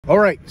All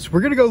right, so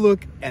we're gonna go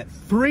look at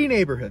three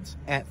neighborhoods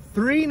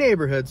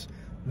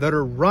that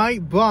are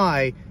right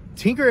by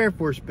Tinker Air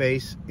Force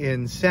Base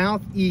in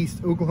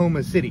southeast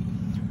Oklahoma City.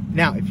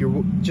 Now, if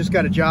you just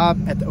got a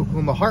job at the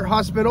Oklahoma Heart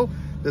Hospital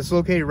that's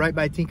located right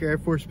by Tinker Air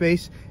Force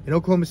Base in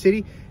Oklahoma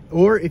City,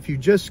 or if you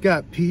just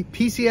got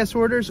PCS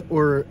orders,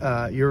 or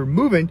you're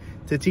moving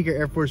to Tinker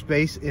Air Force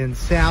Base in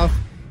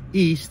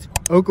southeast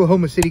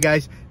Oklahoma City,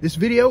 guys, this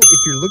video, if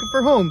you're looking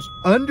for homes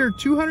under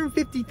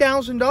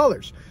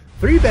 $250,000,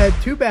 3-bed,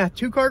 2-bath,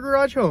 2-car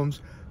garage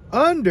homes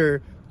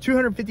under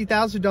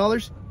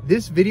 $250,000,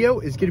 this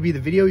video is going to be the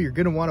video you're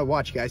going to want to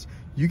watch, guys.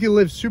 You can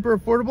live super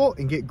affordable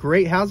and get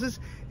great houses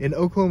in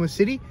Oklahoma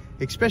City,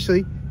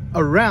 especially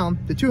around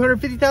the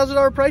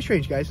 $250,000 price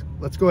range, guys.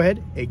 Let's go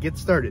ahead and get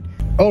started.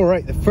 All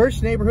right, the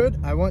first neighborhood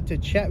I want to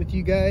chat with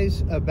you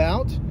guys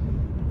about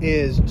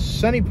is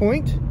Sunny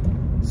Pointe.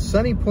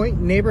 Sunny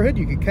Pointe neighborhood.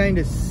 You can kind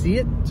of see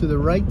it to the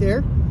right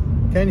there.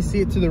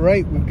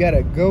 We've got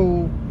to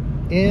go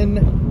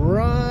in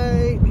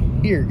right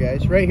here,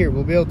 guys. Right here,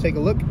 we'll be able to take a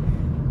look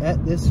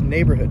at this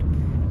neighborhood.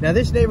 Now,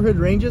 this neighborhood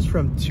ranges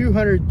from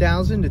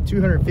 $200,000 to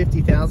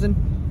 $250,000,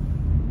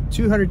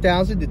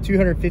 $200,000 to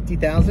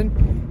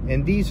 $250,000,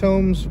 and these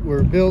homes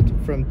were built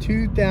from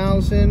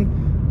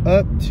 2000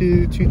 up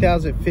to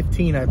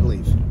 2015, I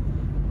believe.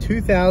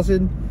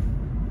 2000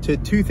 to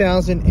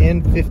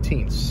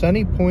 2015.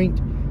 Sunny Pointe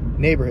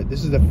neighborhood.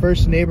 This is the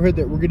first neighborhood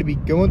that we're going to be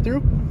going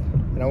through,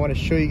 and I want to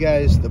show you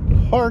guys the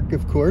park.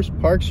 Of course,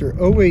 parks are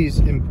always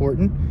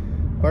important.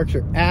 Parks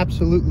are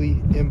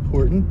absolutely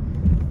important.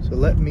 So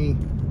let me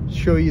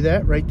show you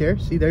that right there.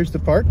 See, there's the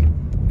park,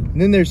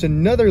 and then there's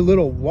another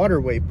little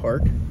waterway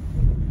park.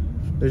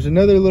 There's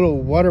another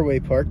little waterway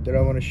park that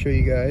I want to show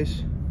you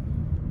guys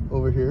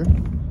over here.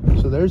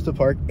 So there's the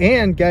park,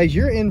 and guys,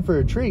 you're in for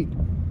a treat,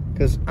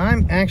 because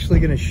I'm actually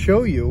going to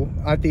show you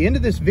at the end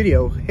of this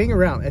video. Hang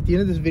around. At the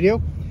end of this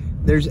video,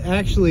 there's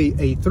actually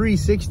a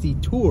 360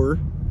 tour.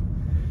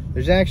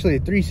 There's actually a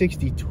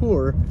 360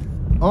 tour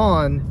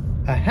on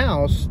a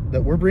house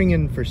that we're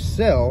bringing for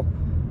sale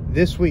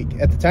this week.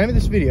 At the time of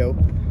this video,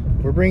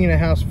 we're bringing a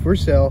house for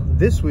sale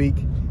this week,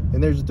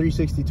 and there's a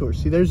 360 tour.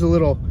 See, there's a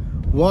little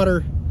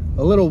water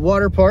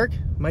park.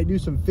 Might do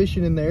some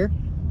fishing in there.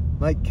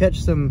 Might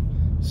catch some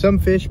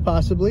fish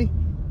possibly,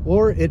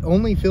 or it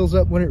only fills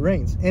up when it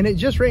rains. And it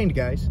just rained,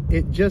 guys.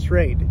 It just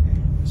rained.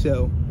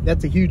 So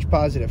that's a huge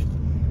positive.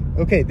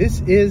 Okay,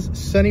 this is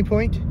Sunny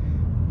Pointe.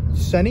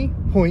 Sunny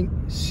Pointe,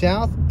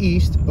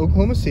 southeast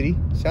Oklahoma City,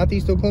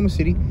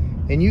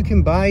 and you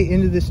can buy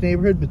into this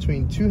neighborhood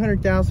between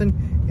 $200,000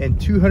 and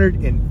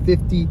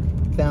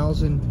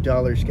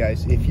 $250,000,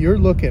 guys. If you're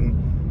looking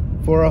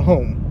for a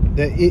home,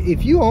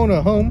 if you own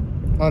a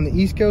home on the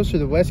East Coast or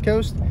the West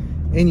Coast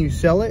and you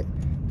sell it,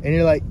 and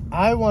you're like,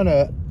 I want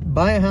to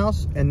buy a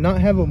house and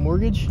not have a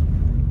mortgage,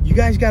 you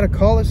guys got to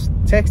call us,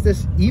 text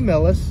us,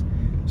 email us,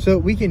 so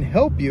we can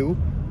help you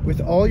with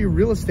all your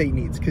real estate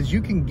needs, because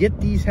you can get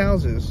these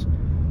houses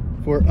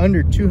for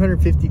under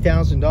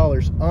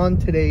 $250,000 on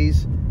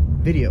today's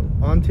video.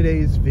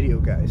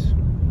 Guys.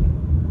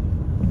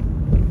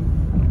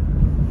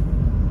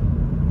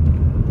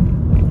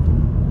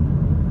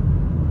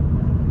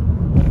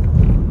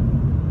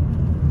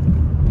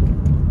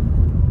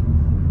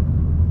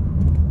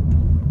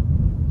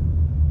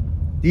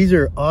 These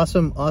are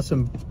awesome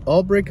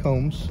all brick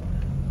homes,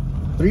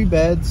 3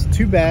 beds,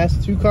 2 baths,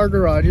 2-car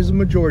garages, a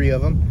majority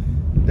of them.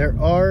 There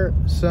are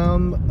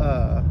some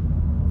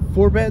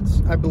 4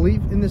 beds, I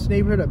believe, in this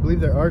neighborhood. I believe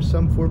there are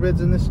some 4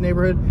 beds in this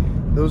neighborhood.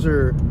 Those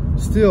are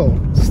still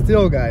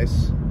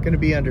guys, going to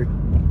be under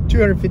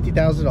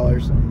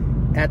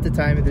 $250,000 at the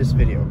time of this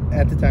video.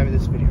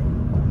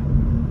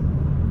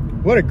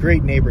 What a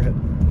great neighborhood.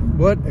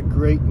 What a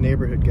great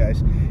neighborhood,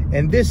 guys.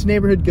 And this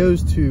neighborhood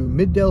goes to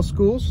Middale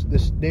schools.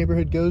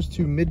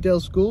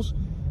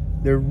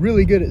 They're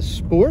really good at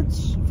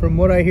sports, from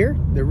what I hear.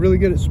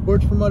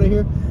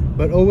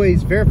 But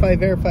always verify,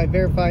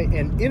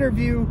 and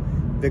interview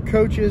the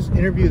coaches,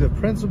 interview the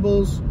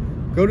principals,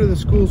 go to the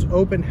school's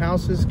open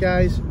houses,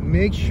 guys.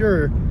 Make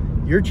sure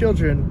your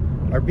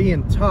children are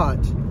being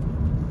taught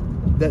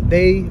that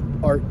they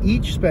are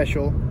each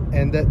special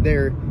and that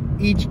they're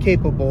each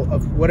capable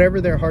of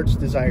whatever their heart's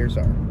desires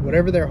are.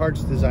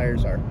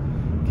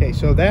 Okay,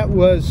 so that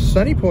was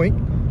Sunny Pointe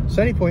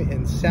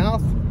in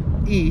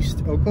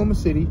southeast Oklahoma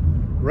City,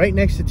 right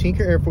next to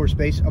Tinker Air Force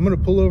Base. I'm going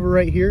to pull over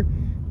right here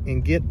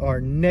and get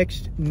our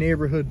next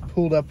neighborhood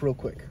pulled up real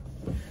quick.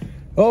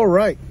 All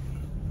right,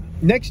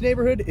 next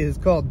neighborhood is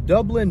called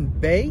Dublin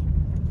Bay.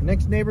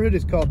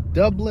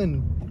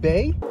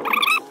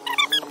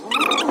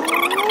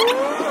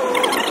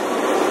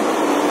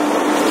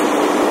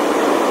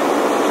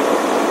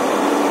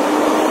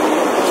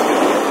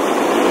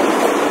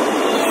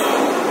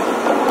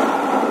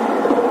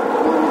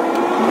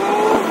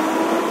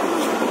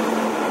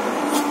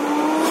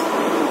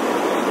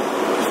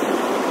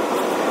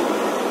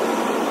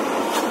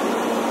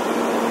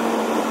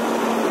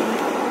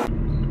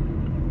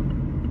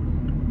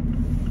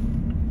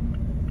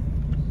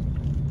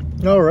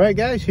 All right,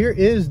 guys, here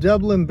is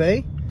Dublin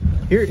Bay.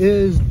 Here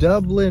is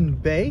Dublin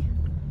Bay.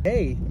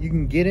 Hey, you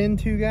can get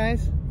into,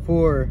 guys,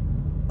 for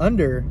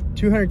under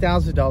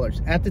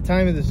 $200,000 at the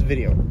time of this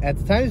video. At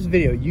the time of this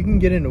video, you can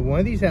get into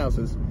one of these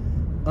houses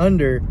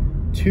under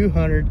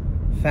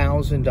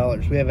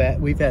 $200,000.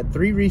 We've had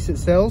 3 recent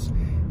sales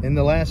in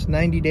the last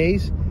 90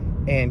 days.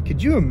 And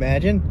could you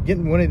imagine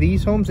getting one of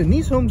these homes? And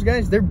these homes,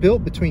 guys, they're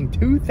built between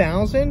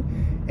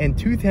 2000 and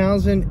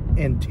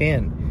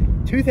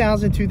 2010.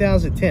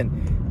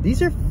 2010.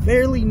 These are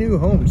fairly new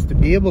homes to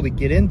be able to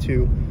get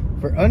into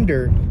for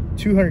under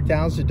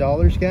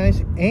 $200,000,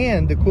 guys.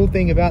 And the cool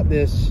thing about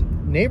this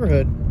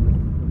neighborhood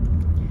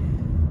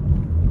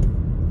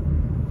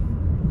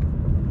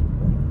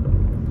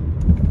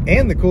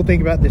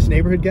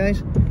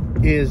guys,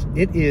 is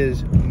it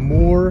is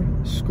more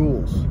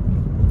schools.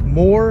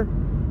 More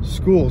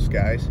schools,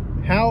 guys.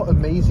 How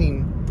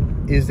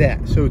amazing is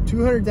that? So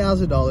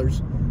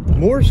 $200,000,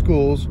 more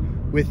schools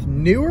with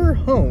newer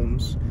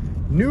homes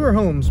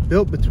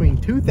built between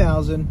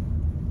 2000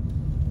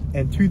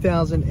 and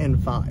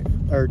 2005,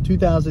 or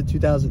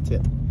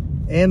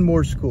 2010, and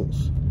more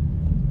schools.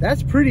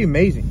 That's pretty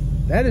amazing.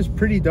 That is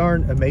pretty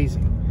darn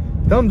amazing.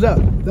 Thumbs up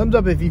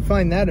if you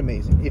find that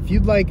amazing. If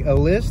you'd like a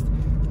list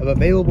of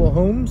available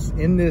homes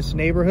in this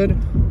neighborhood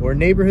or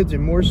neighborhoods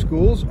and more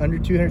schools under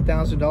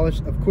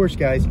 $200,000, of course,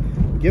 guys,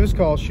 give us a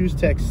call, shoot us a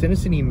text, send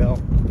us an email.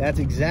 That's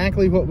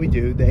exactly what we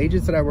do. The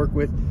agents that I work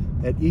with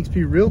at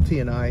eXp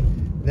Realty and I,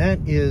 that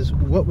is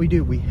what we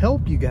do. We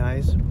help you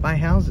guys buy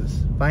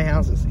houses.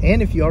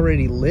 And if you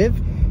already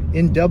live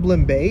in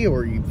Dublin Bay,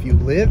 or if you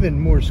live in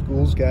more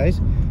schools,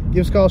 guys,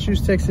 give us a call, shoot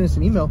us a text, send us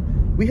an email.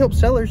 We help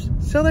sellers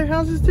sell their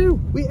houses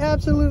too. We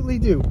absolutely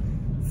do.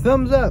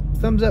 Thumbs up,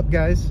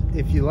 guys,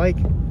 if you like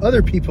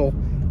other people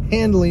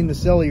handling the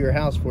sale of your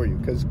house for you,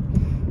 because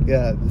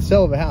the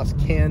sale of a house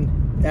can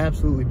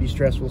absolutely be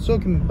stressful. So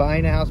can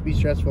buying a house be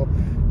stressful,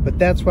 but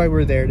that's why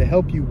we're there, to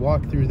help you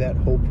walk through that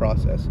whole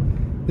process.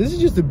 This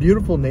is just a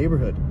beautiful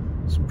neighborhood.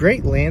 Some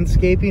great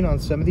landscaping on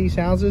some of these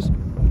houses.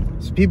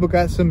 Some people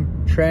got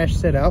some trash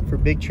set out for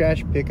big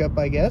trash pickup,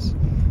 I guess,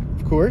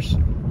 of course.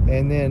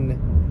 And then,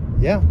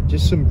 yeah,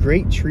 just some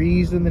great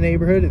trees in the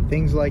neighborhood and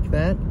things like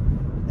that.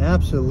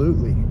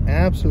 Absolutely.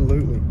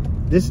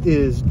 This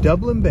is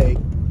Dublin Bay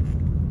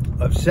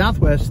of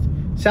southeast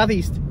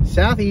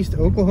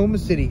Oklahoma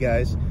City,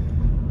 guys.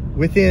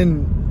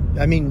 Within,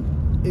 I mean,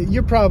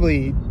 you're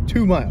probably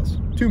 2 miles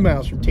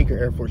from Tinker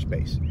Air Force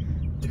Base.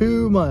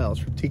 2 miles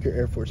from Tinker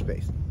Air Force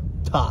Base,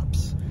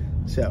 tops.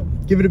 So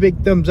give it a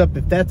big thumbs up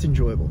if that's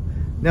enjoyable.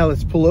 Now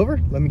let's pull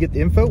over. Let me get the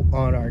info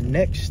on our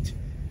next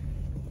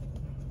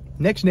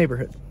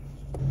neighborhood.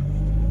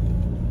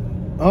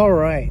 All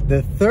right,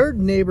 the third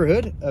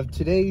neighborhood of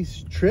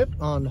today's trip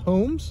on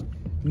homes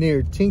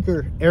near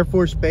Tinker Air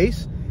Force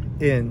Base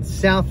in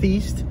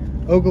southeast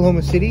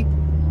Oklahoma City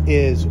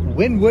is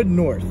Wynwood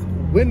North.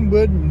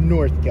 Wynwood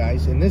North,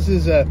 guys, and this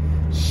is a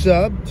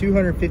sub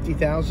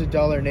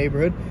 $250,000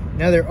 neighborhood.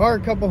 Now there are a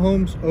couple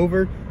homes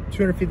over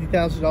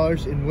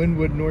 $250,000 in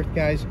Wynwood North,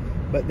 guys,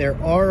 but there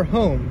are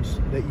homes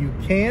that you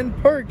can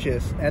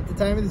purchase at the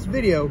time of this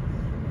video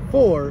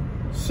for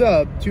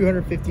sub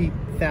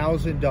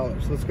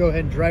 $250,000. Let's go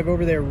ahead and drive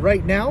over there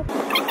right now.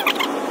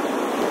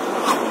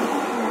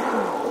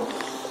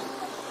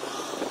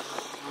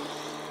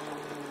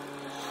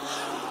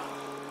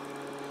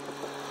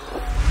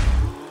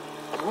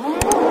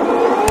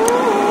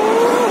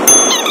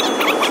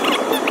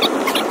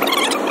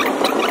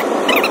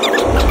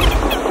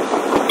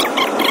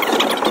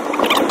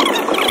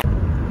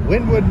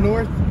 Wynwood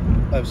North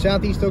of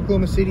southeast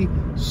Oklahoma City,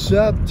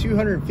 sub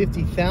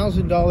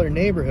 $250,000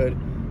 neighborhood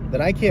that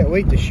I can't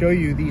wait to show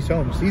you these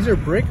homes. These are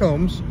brick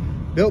homes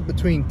built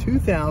between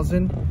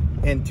 2000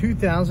 and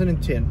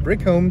 2010.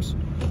 Brick homes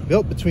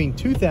built between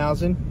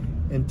 2000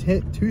 and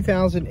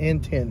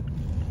 2010.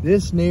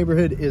 This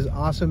neighborhood is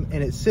awesome,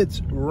 and it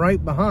sits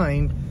right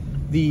behind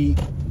the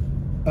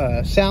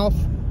South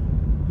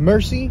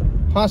Mercy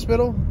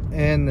Hospital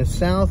and the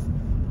South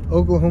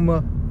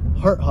Oklahoma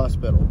Heart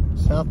Hospital.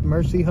 South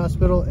Mercy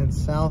Hospital and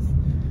South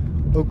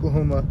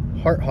Oklahoma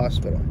Heart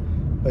Hospital.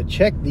 But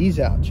check these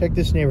out. Check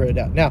this neighborhood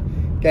out. Now,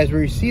 guys,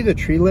 where you see the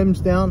tree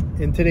limbs down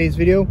in today's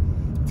video,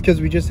 it's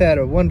because we just had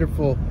a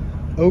wonderful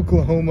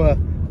Oklahoma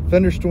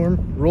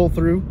thunderstorm roll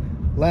through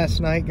last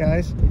night,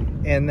 guys.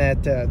 And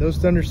that those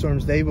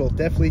thunderstorms, they will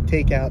definitely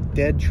take out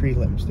dead tree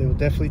limbs. They will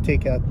definitely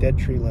take out dead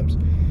tree limbs.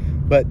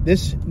 But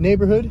this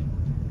neighborhood,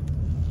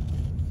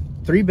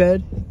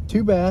 3-bed,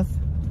 2-bath,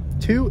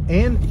 2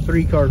 and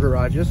 3 car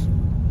garages.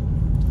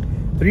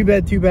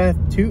 3-bed, 2-bath,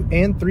 2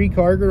 and 3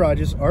 car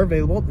garages are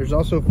available. There's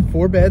also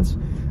 4 beds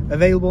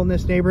available in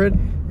this neighborhood.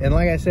 And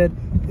like I said,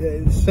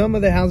 some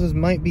of the houses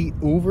might be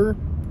over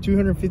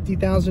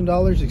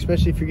 $250,000,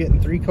 especially if you're getting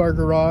 3-car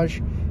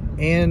garage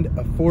and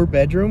a 4th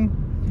bedroom.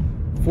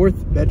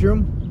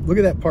 Look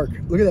at that park.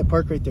 Look at that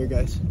park right there,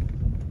 guys.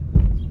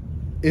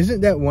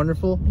 Isn't that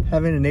wonderful,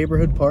 having a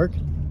neighborhood park?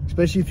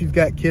 Especially if you've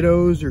got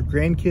kiddos or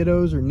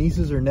grandkiddos or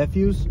nieces or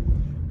nephews.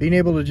 Being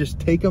able to just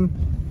take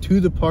them to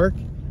the park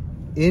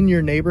in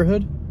your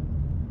neighborhood.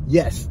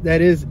 Yes,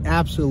 that is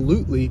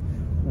absolutely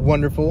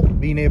wonderful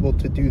being able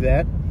to do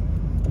that.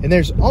 And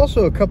there's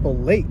also a couple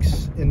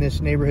lakes in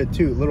this neighborhood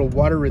too, little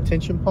water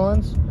retention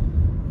ponds.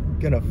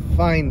 Gonna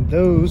find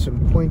those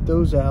and point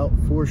those out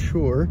for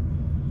sure.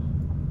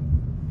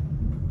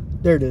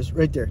 There it is,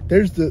 right there.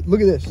 There's the,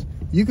 look at this.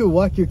 You could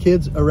walk your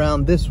kids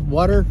around this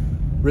water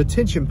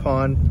retention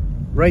pond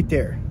right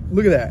there.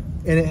 Look at that.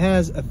 And it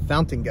has a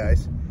fountain,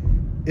 guys.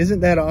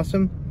 Isn't that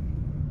awesome?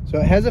 So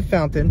it has a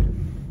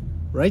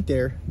fountain right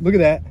there. Look at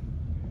that.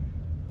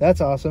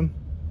 That's awesome.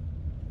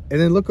 And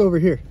then look over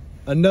here.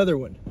 Another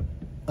one.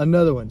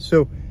 Another one.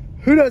 So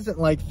who doesn't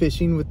like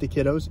fishing with the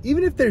kiddos?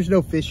 Even if there's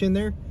no fish in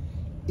there,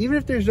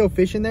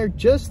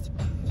 just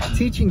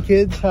teaching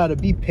kids how to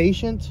be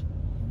patient,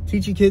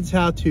 teaching kids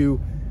how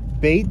to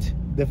bait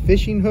the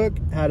fishing hook,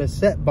 how to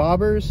set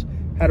bobbers,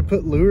 how to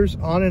put lures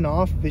on and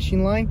off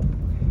fishing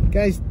line.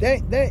 Guys,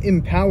 that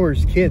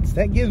empowers kids.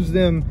 That gives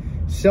them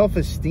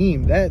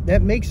self-esteem.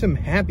 That makes them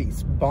happy.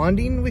 It's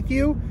bonding with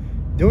you,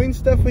 doing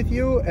stuff with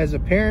you as a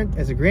parent,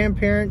 as a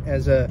grandparent,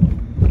 as a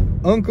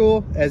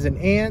uncle, as an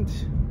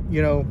aunt.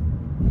 You know,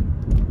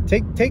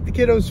 take the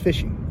kiddos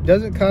fishing.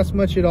 Doesn't cost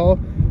much at all,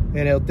 and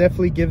it'll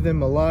definitely give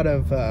them a lot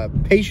of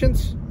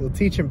patience. It'll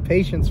teach them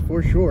patience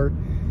for sure,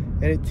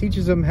 and it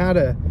teaches them how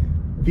to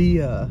be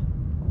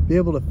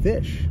able to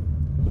fish.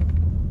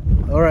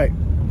 All right,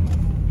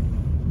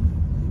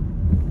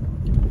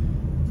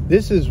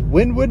 this is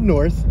Wynwood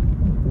North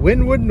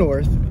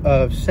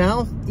of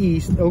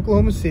southeast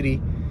Oklahoma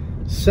City,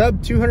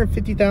 sub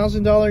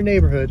 $250,000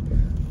 neighborhood,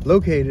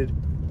 located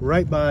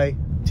right by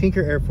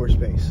Tinker Air Force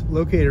Base.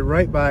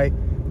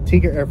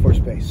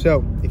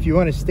 So if you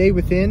want to stay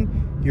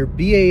within your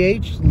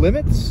BAH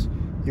limits,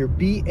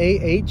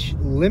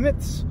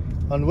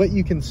 on what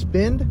you can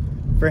spend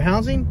for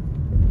housing,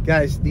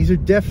 guys, these are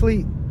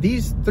definitely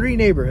these three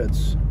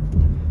neighborhoods.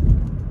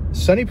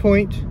 Sunny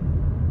Pointe,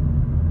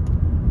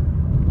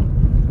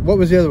 what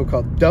was the other one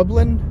called?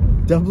 Dublin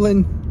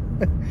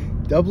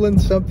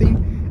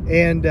something,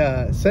 and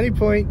Sunny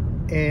Pointe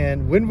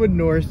and Wynwood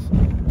North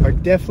are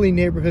definitely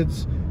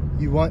neighborhoods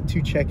you want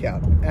to check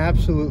out.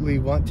 Absolutely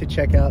want to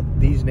check out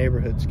these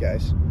neighborhoods,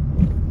 guys.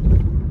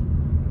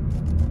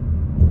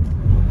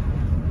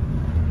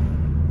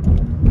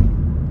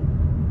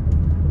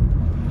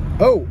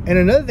 Oh, and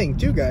another thing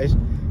too, guys,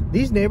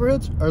 these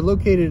neighborhoods are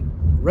located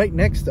right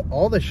next to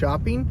all the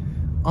shopping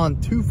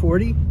on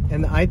 240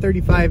 and the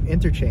I-35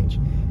 interchange.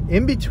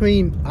 In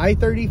between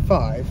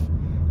I-35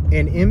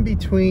 and in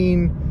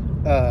between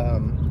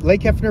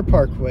Lake Hefner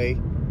Parkway,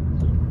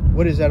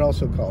 what is that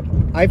also called?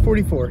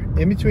 I-44.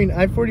 In between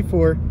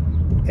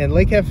I-44 and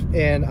Lake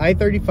and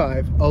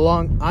I-35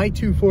 along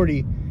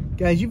I-240,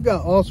 guys, you've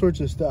got all sorts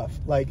of stuff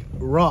like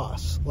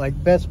Ross,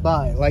 like Best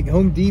Buy, like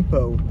Home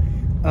Depot.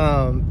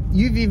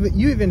 You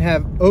even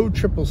have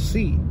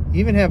OCCC. You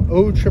even have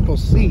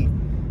OCCC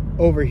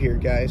over here,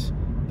 guys.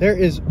 There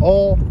is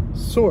all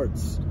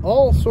sorts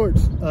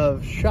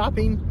of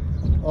shopping,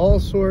 all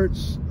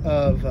sorts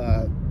of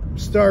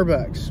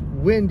Starbucks,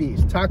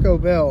 Wendy's, Taco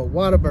Bell,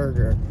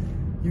 Whataburger.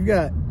 You've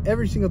got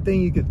every single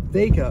thing you could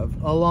think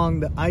of along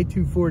the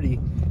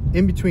I-240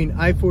 in between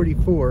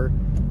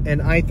I-44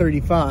 and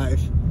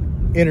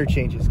I-35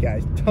 interchanges,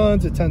 guys.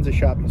 Tons of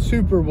shopping.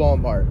 Super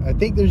Walmart. I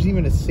think there's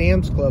even a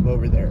Sam's Club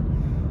over there.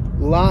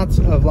 Lots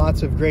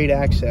of great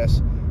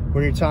access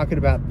when you're talking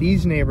about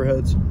these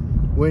neighborhoods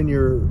when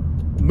you're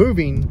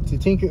moving to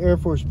Tinker Air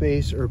Force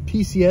Base or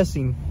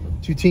PCSing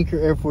to Tinker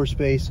Air Force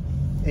Base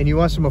and you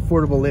want some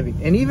affordable living.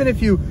 And even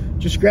if you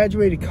just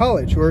graduated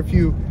college, or if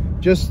you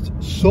just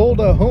sold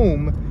a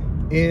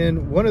home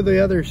in one of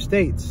the other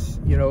states,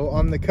 you know,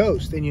 on the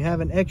coast, and you have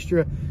an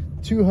extra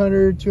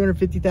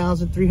 $250,000,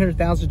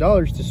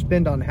 $300,000 to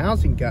spend on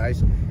housing,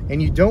 guys,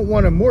 and you don't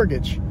want a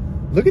mortgage,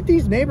 look at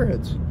these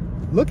neighborhoods.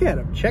 Look at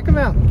them. Check them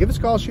out. Give us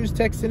a call, shoot us a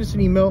text, send us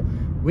an email.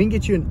 We can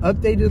get you an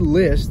updated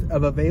list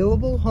of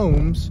available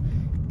homes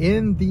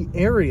in the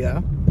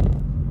area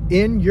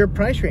in your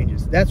price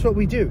ranges. That's what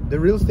we do. The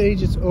real estate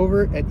agents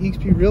over at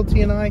eXp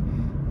Realty and I,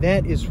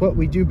 that is what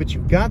we do. But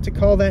you've got to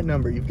call that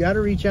number. You've got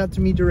to reach out to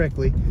me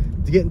directly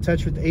to get in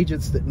touch with the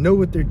agents that know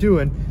what they're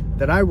doing,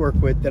 that I work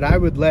with, that I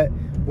would let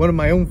one of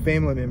my own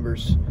family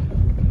members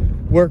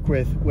work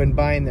with when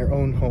buying their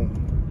own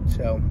home.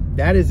 So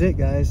that is it,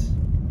 guys.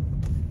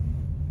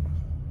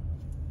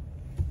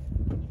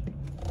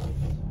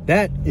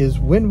 That is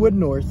Wynwood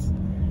North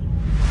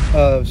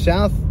of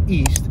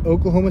southeast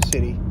Oklahoma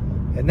City.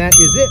 And that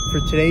is it for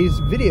today's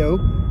video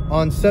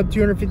on sub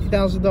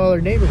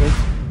 $250,000 neighborhoods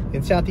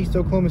in southeast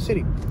Oklahoma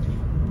City.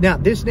 Now,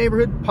 this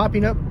neighborhood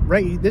popping up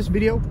right, this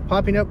video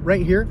popping up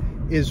right here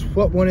is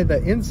what one of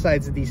the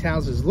insides of these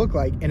houses look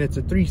like, and it's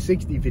a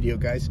 360 video,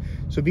 guys.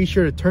 So be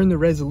sure to turn the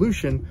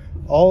resolution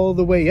all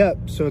the way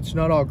up so it's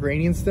not all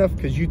grainy and stuff,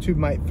 because YouTube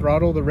might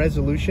throttle the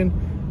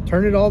resolution.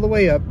 Turn it all the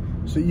way up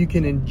so you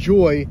can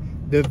enjoy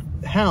the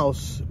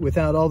house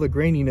without all the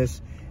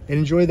graininess and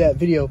enjoy that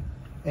video.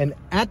 And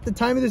at the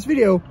time of this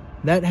video,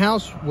 that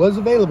house was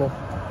available.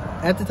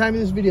 At the time of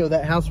this video,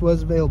 that house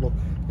was available.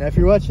 Now, if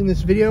you're watching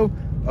this video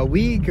a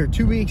week or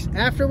 2 weeks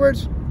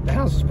afterwards, the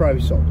house is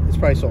probably sold. It's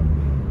probably sold.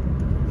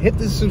 hit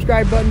the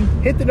subscribe button,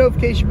 hit the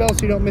notification bell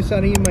so you don't miss out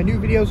on any of my new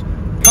videos.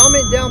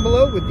 Comment down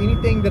below with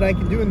anything that I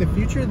can do in the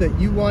future that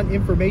you want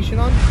information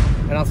on,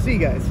 and I'll see you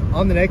guys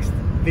on the next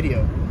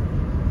video.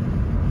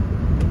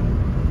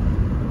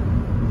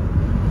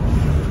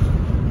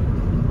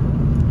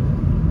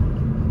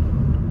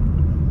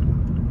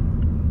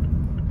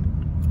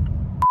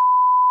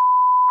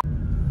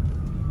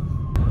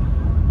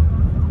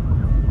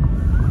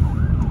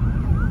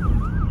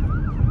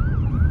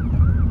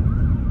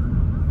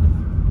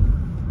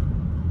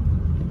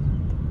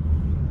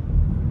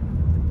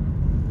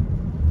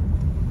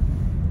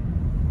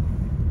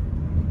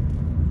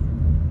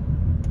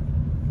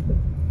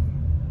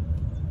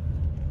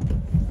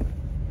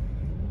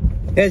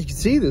 As you can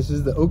see, this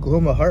is the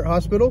Oklahoma Heart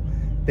Hospital.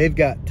 They've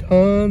got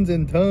tons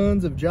and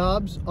tons of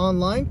jobs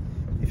online.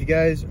 If you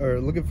guys are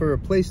looking for a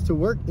place to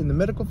work in the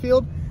medical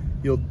field,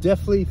 you'll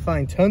definitely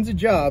find tons of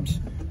jobs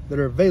that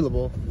are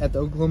available at the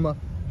Oklahoma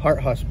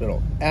Heart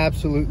Hospital.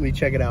 Absolutely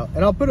check it out.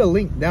 And I'll put a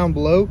link down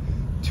below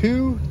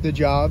to the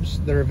jobs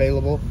that are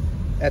available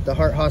at the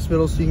Heart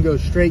Hospital so you can go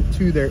straight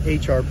to their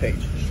HR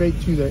page.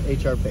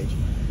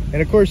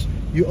 And of course,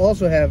 you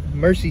also have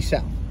Mercy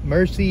South.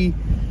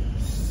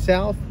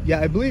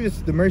 Yeah, I believe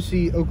it's the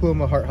Mercy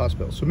Oklahoma Heart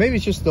Hospital. So maybe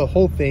it's just the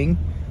whole thing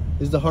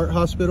is the Heart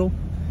Hospital.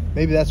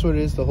 Maybe that's what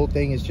it is. The whole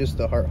thing is just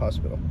the Heart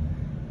Hospital.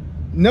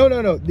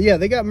 No. Yeah,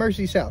 they got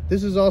Mercy South.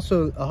 This is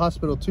also a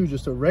hospital too,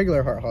 just a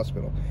regular heart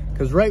hospital.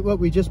 Because right what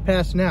we just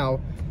passed now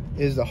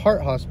is the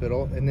Heart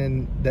Hospital, and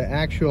then the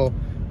actual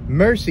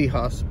Mercy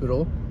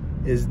Hospital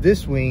is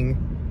this wing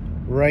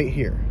right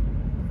here.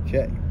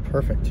 Okay,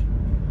 perfect.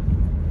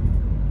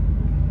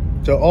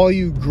 So all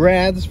you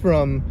grads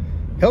from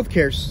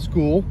healthcare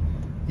school,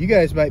 you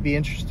guys might be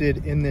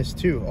interested in this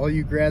too. All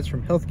you grads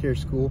from healthcare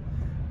school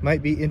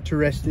might be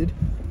interested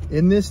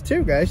in this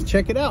too, guys.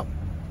 Check it out.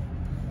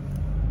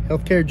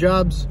 Healthcare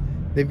jobs,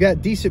 they've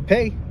got decent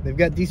pay.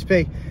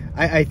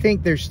 I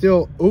think they're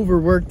still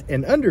overworked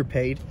and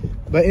underpaid,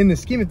 but in the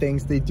scheme of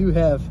things, they do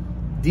have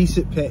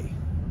decent pay.